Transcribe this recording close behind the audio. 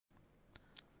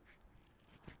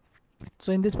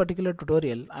So in this particular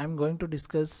tutorial, I am going to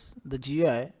discuss the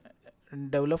GUI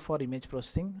developed for image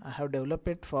processing. I have developed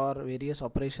it for various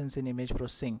operations in image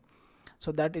processing.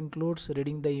 So that includes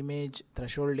reading the image,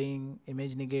 thresholding,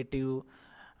 image negative,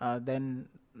 then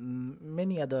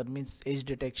many other means edge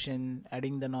detection,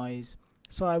 adding the noise.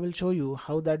 So I will show you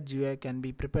how that GUI can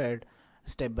be prepared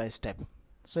step by step.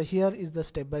 So here is the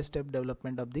step-by-step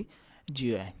development of the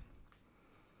GUI.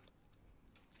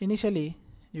 Initially,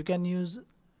 you can use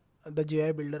the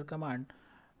GUI builder command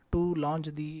to launch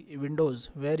the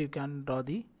windows where you can draw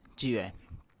the GUI.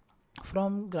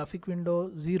 From graphic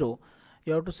window 0,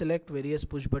 you have to select various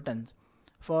push buttons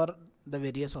for the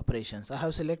various operations. I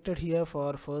have selected here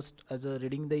for first as a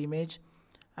reading the image.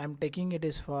 I am taking it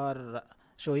is for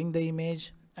showing the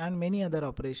image and many other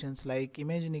operations like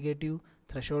image negative,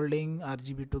 thresholding,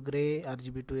 RGB to gray,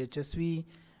 RGB to HSV,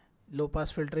 low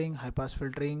pass filtering, high pass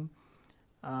filtering,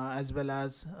 as well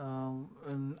as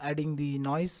adding the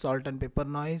noise, salt and pepper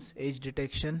noise, edge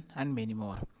detection and many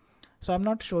more. So I'm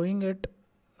not showing it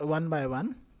one by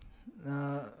one,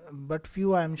 but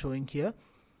few I am showing here.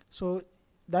 So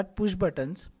that push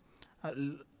buttons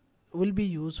will be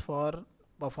used for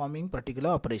performing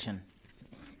particular operation.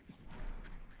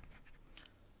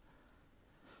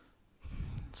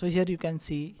 So here you can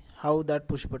see how that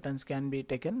push buttons can be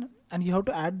taken, and you have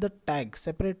to add the tag,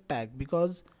 separate tag,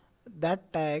 because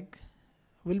that tag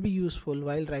will be useful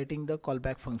while writing the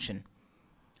callback function,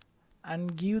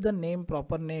 and give the name,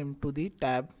 proper name to the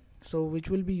tab, so which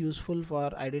will be useful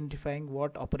for identifying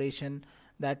what operation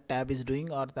that tab is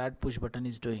doing or that push button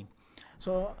is doing.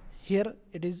 So here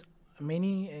it is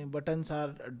many buttons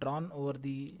are drawn over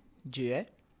the GUI,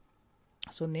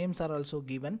 so names are also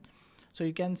given, so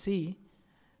you can see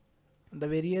the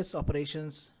various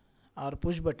operations are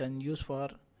push button used for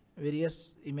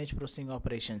various image processing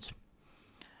operations.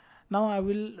 Now I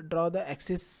will draw the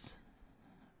axis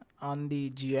on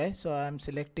the GUI, so I am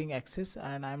selecting axis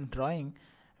and I am drawing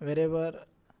wherever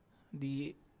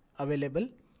the available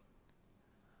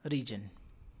region.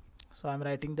 So I am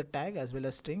writing the tag as well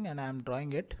as string and I am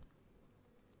drawing it.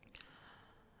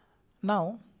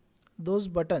 Now those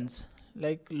buttons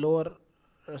like lower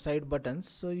side buttons,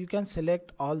 so you can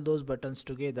select all those buttons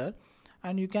together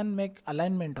and you can make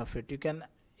alignment of it. You can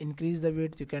increase the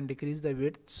width, you can decrease the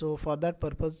width. So for that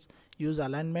purpose use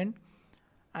alignment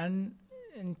and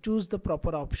choose the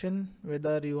proper option,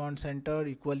 whether you want center,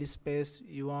 equally spaced,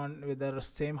 you want whether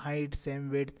same height, same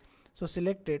width. So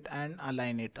select it and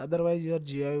align it, otherwise your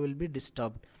GUI will be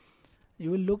disturbed.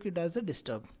 You will look it as a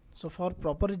disturb. So for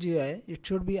proper GUI it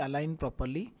should be aligned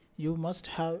properly. You must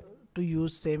have to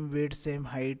use same width, same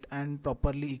height and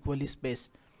properly equally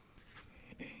spaced.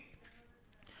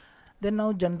 Then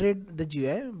now generate the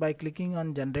GUI by clicking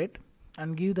on generate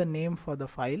and give the name for the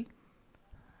file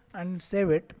and save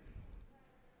it.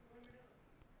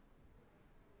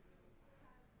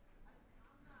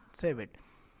 Save it.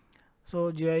 So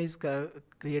GUI is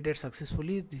created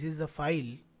successfully. This is the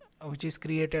file which is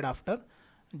created after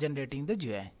generating the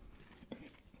GUI.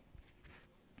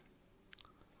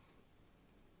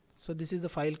 So this is the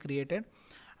file created,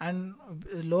 and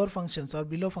lower functions or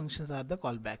below functions are the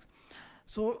callbacks.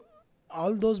 So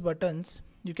all those buttons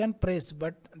you can press,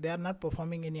 but they are not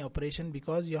performing any operation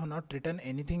because you have not written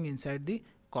anything inside the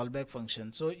callback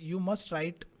function. So you must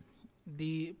write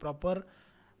the proper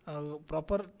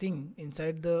thing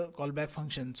inside the callback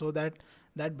function, so that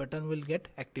that button will get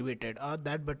activated or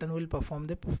that button will perform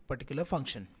the particular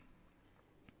function.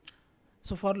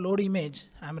 So for load image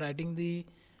I am writing the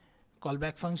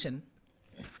callback function.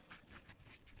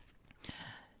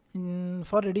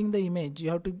 For reading the image you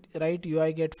have to write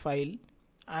UI get file,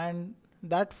 and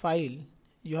that file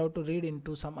you have to read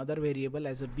into some other variable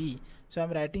as a B. So I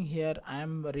am writing here I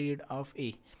am read of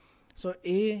A. So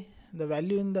A, the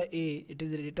value in the A, it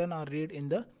is written or read in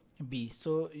the B.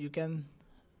 So you can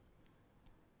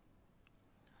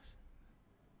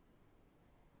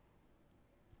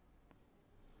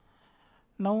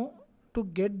now to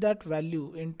get that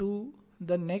value into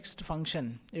the next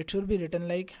function, it should be written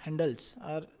like handles,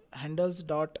 or handles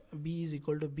dot b is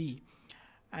equal to b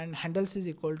and handles is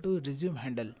equal to resume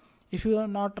handle. If you are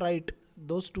not write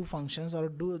those two functions or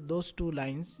do those two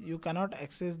lines, you cannot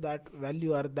access that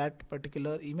value or that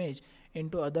particular image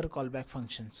into other callback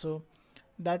functions. So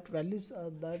that values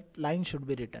that line should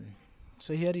be written.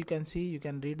 So here you can see, you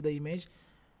can read the image.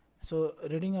 So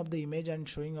reading of the image and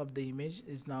showing of the image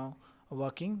is now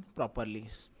working properly.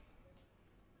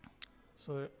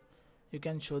 So you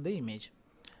can show the image.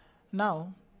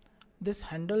 Now this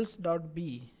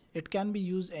handles.b, it can be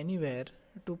used anywhere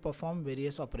to perform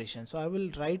various operations. So I will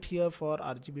write here for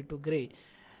RGB to gray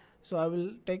So I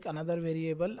will take another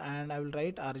variable and I will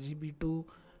write RGB to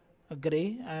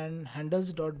gray, and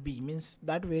handles.b means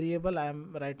that variable I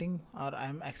am writing or I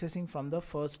am accessing from the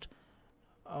first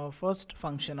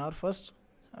function, or first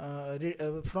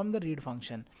from the read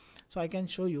function. So I can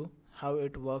show you how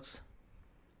it works.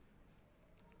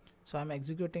 So I'm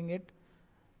executing it.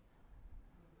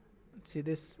 See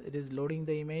this, it is loading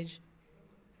the image,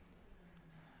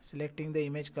 selecting the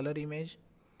image, color image,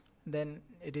 then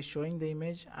it is showing the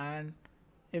image, and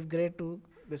if gray to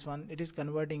this one, it is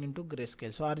converting into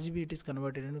grayscale. So RGB, it is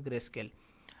converted into grayscale.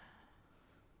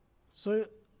 So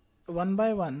one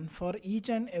by one, for each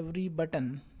and every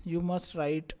button you must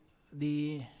write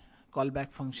the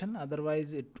callback function,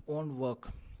 otherwise it won't work.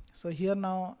 So here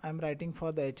now I'm writing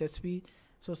for the HSV.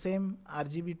 So same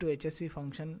RGB to HSV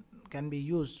function can be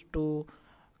used to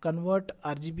convert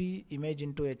RGB image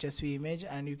into HSV image,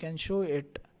 and you can show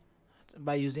it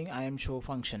by using IamShow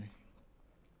function.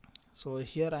 So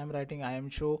here I am writing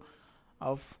IamShow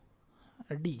of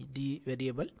d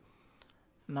variable.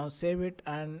 Now save it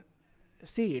and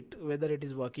see it whether it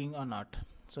is working or not.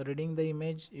 So reading the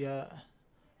image,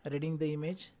 reading the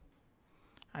image,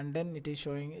 and then it is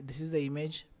showing this is the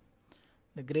image,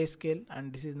 the grayscale,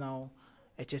 and this is now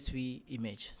HSV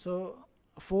image. So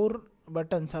 4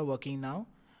 buttons are working now.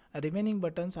 Remaining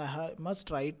buttons I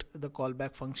must write the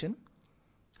callback function.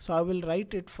 So I will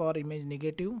write it for image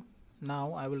negative.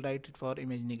 Now I will write it for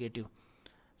image negative.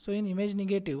 So in image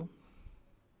negative,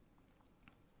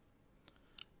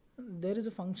 there is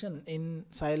a function in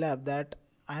Scilab that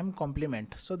I am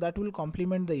complement. So that will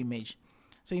complement the image.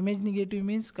 So image negative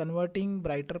means converting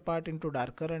brighter part into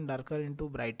darker and darker into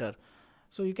brighter.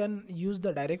 So you can use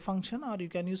the direct function or you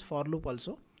can use for loop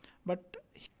also. But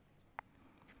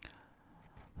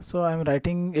so I am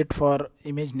writing it for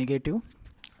image negative.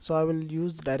 So I will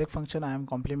use direct function I am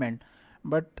complement.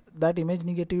 But that image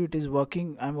negative, it is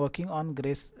working, I am working on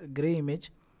gray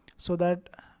image, so that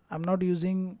I am not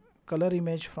using color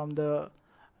image from the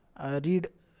read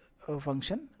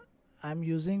function. I am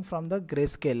using from the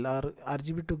grayscale or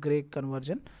RGB to gray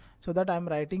conversion, so that I am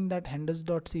writing that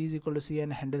handles.c is equal to c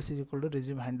and handles is equal to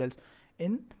resume handles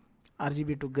in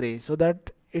RGB to gray, so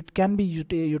that it can be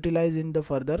utilized in the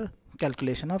further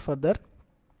calculation or further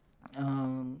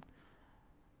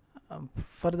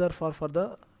for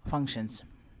further functions.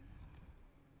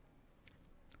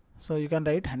 So you can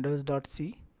write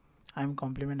handles.c, I am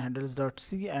complement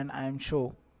handles.c, and I am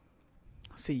show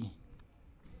c.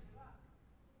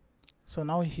 So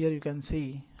now here you can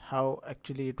see how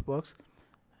actually it works.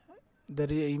 The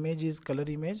image is color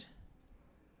image.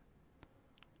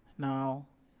 Now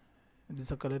this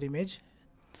is a color image,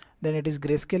 then it is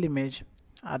grayscale image,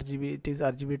 RGB, it is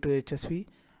RGB to HSV,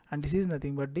 and this is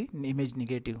nothing but the image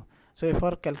negative. So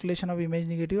for calculation of image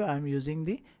negative, I am using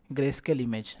the grayscale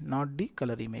image, not the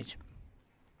color image.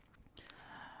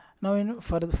 Now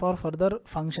for further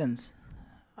functions,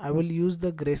 I will use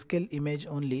the grayscale image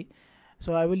only.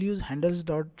 So I will use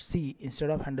handles.c instead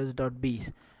of handles.b.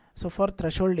 So for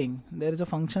thresholding, there is a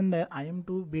function that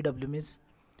IM2BW means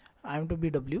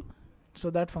IM2BW. So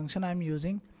that function I am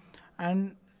using,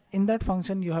 and in that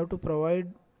function you have to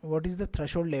provide what is the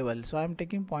threshold level. So I am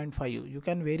taking 0.5. You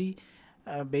can vary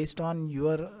based on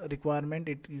your requirement.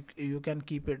 You can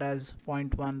keep it as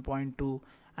 0.1, 0.2.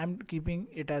 I'm keeping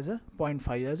it as a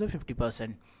 0.5 as a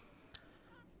 50%.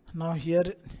 Now here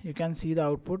you can see the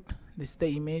output. This is the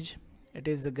image. It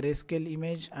is the grayscale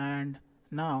image, and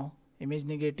now image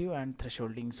negative and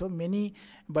thresholding. So many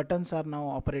buttons are now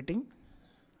operating,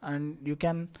 and you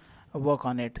can work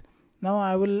on it. Now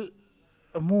I will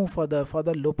move for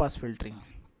the low pass filtering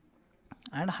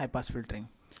and high pass filtering.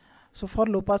 So for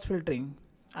low pass filtering,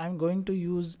 I am going to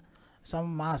use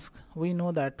some mask. We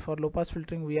know that for low pass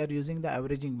filtering we are using the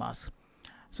averaging mask.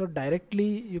 So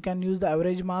directly you can use the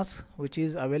average mask which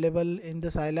is available in the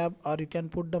Scilab, or you can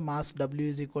put the mask W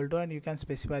is equal to, and you can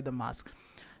specify the mask.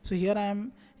 So here I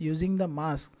am using the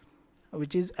mask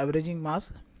which is averaging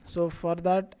mask. So for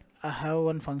that I have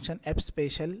one function f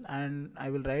special, and I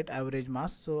will write average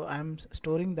mask. So I am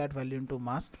storing that value into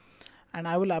mask, and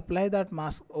I will apply that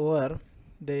mask over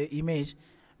the image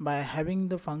by having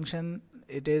the function,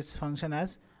 it is function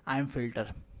as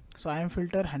IamFilter. So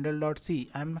IamFilter handle.c,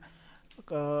 I am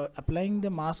applying the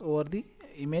mask over the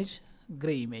image,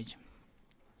 gray image.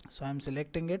 So I am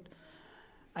selecting it,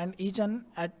 and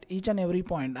at each and every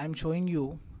point I am showing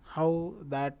you how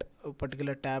that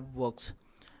particular tab works.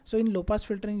 So in low pass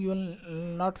filtering you will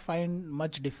not find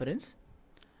much difference,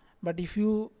 but if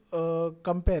you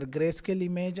compare grayscale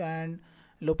image and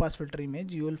low pass filter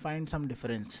image, you will find some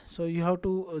difference. So you have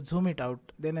to zoom it out,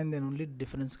 then and then only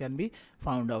difference can be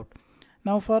found out.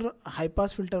 Now for high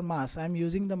pass filter mask, I am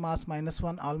using the mask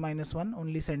 -1, all -1,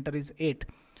 only center is 8.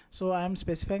 So I am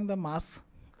specifying the mask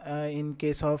in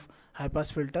case of high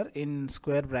pass filter in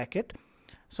square bracket.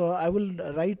 So I will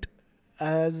write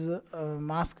as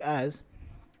mask as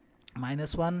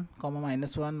 -1,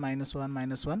 -1, -1,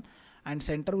 -1, and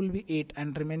center will be 8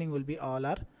 and remaining will be all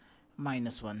are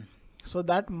 -1. So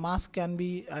that mask can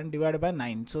be and divided by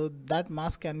 9. So that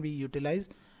mask can be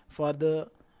utilized for the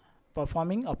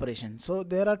performing operation. So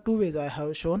there are two ways I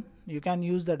have shown. You can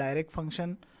use the direct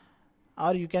function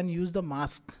or you can use the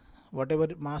mask, whatever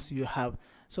mask you have.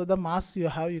 So the mask you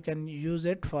have, you can use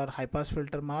it for high pass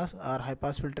filter mask or high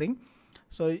pass filtering.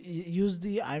 So use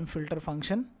the IMFilter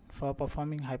function for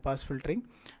performing high pass filtering.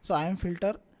 So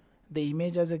IMFilter the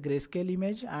image as a grayscale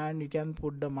image and you can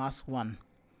put the mask 1.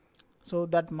 So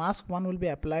that mask 1 will be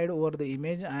applied over the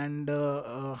image, and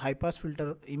high pass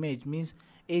filter image means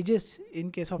edges.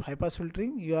 In case of high pass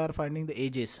filtering, you are finding the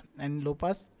edges, and low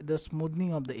pass the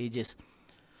smoothing of the edges.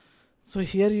 So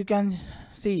here you can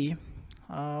see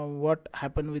what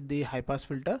happened with the high pass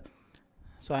filter.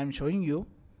 So I am showing you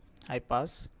high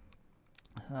pass,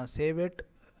 save it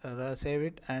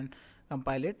and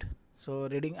compile it. So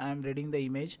I am reading the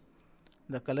image,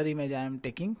 the color image I am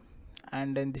taking,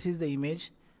 and then this is the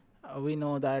image. We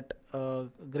know that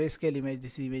grayscale image,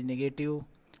 this is image negative,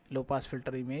 low pass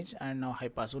filter image, and now high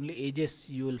pass. Only edges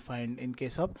you will find in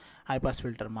case of high pass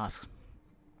filter mask.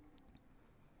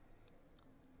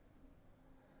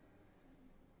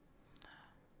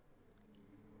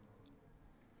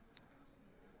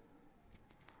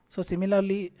 So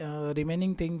similarly,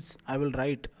 remaining things I will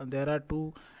write. There are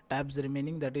two tabs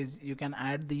remaining, that is you can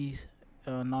add the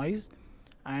noise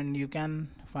and you can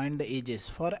find the edges.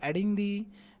 For adding the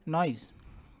noise,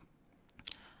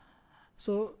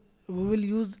 so we will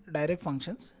use direct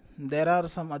functions. There are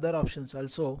some other options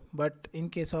also, but in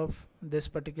case of this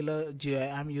particular GUI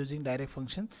I am using direct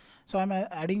function. So I am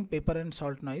adding paper and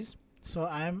salt noise. So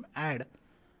I am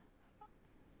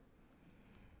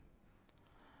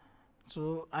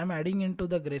adding into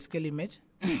the grayscale image.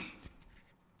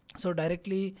 So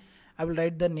directly I will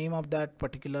write the name of that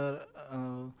particular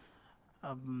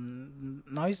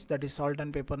noise, that is salt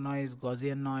and pepper noise,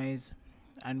 Gaussian noise,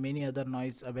 and many other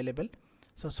noise available.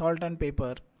 So salt and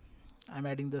pepper, I'm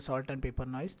adding the salt and pepper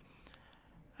noise,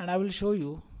 and I will show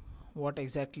you what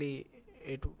exactly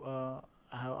it or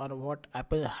what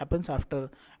happens after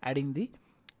adding the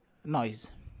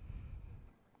noise.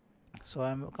 So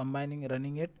I'm combining,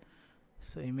 running it.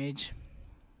 So image,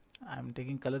 I'm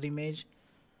taking color image,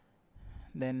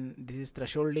 then this is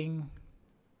thresholding,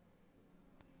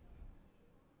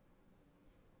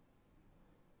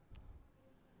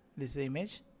 this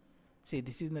image. See,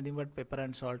 this is nothing but pepper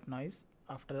and salt noise.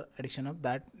 After addition of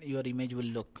that, your image will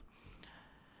look.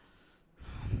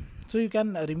 So you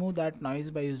can remove that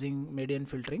noise by using median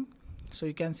filtering. So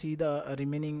you can see the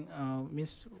remaining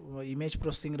image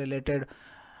processing related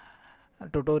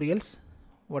tutorials,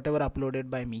 whatever uploaded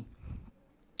by me.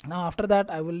 Now after that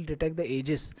I will detect the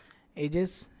edges.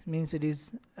 Edges means it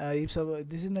is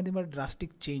this is nothing but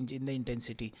drastic change in the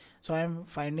intensity. So I am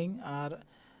finding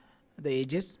the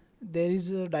edges. There is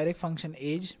a direct function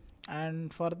edge,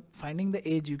 and for finding the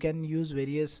edge you can use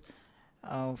various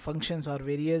functions or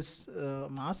various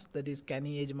masks, that is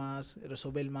canny edge mask,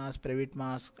 Sobel mask, Previtt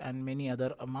mask, and many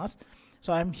other masks.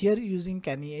 So I am here using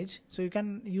canny edge. So you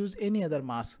can use any other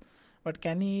mask, but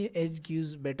canny edge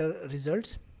gives better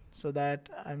results. So that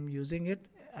I'm using it.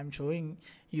 I'm showing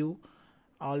you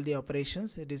all the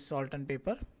operations. It is salt and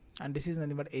pepper, and this is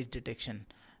nothing but edge detection.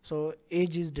 So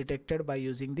edge is detected by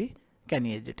using the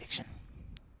canny edge detection.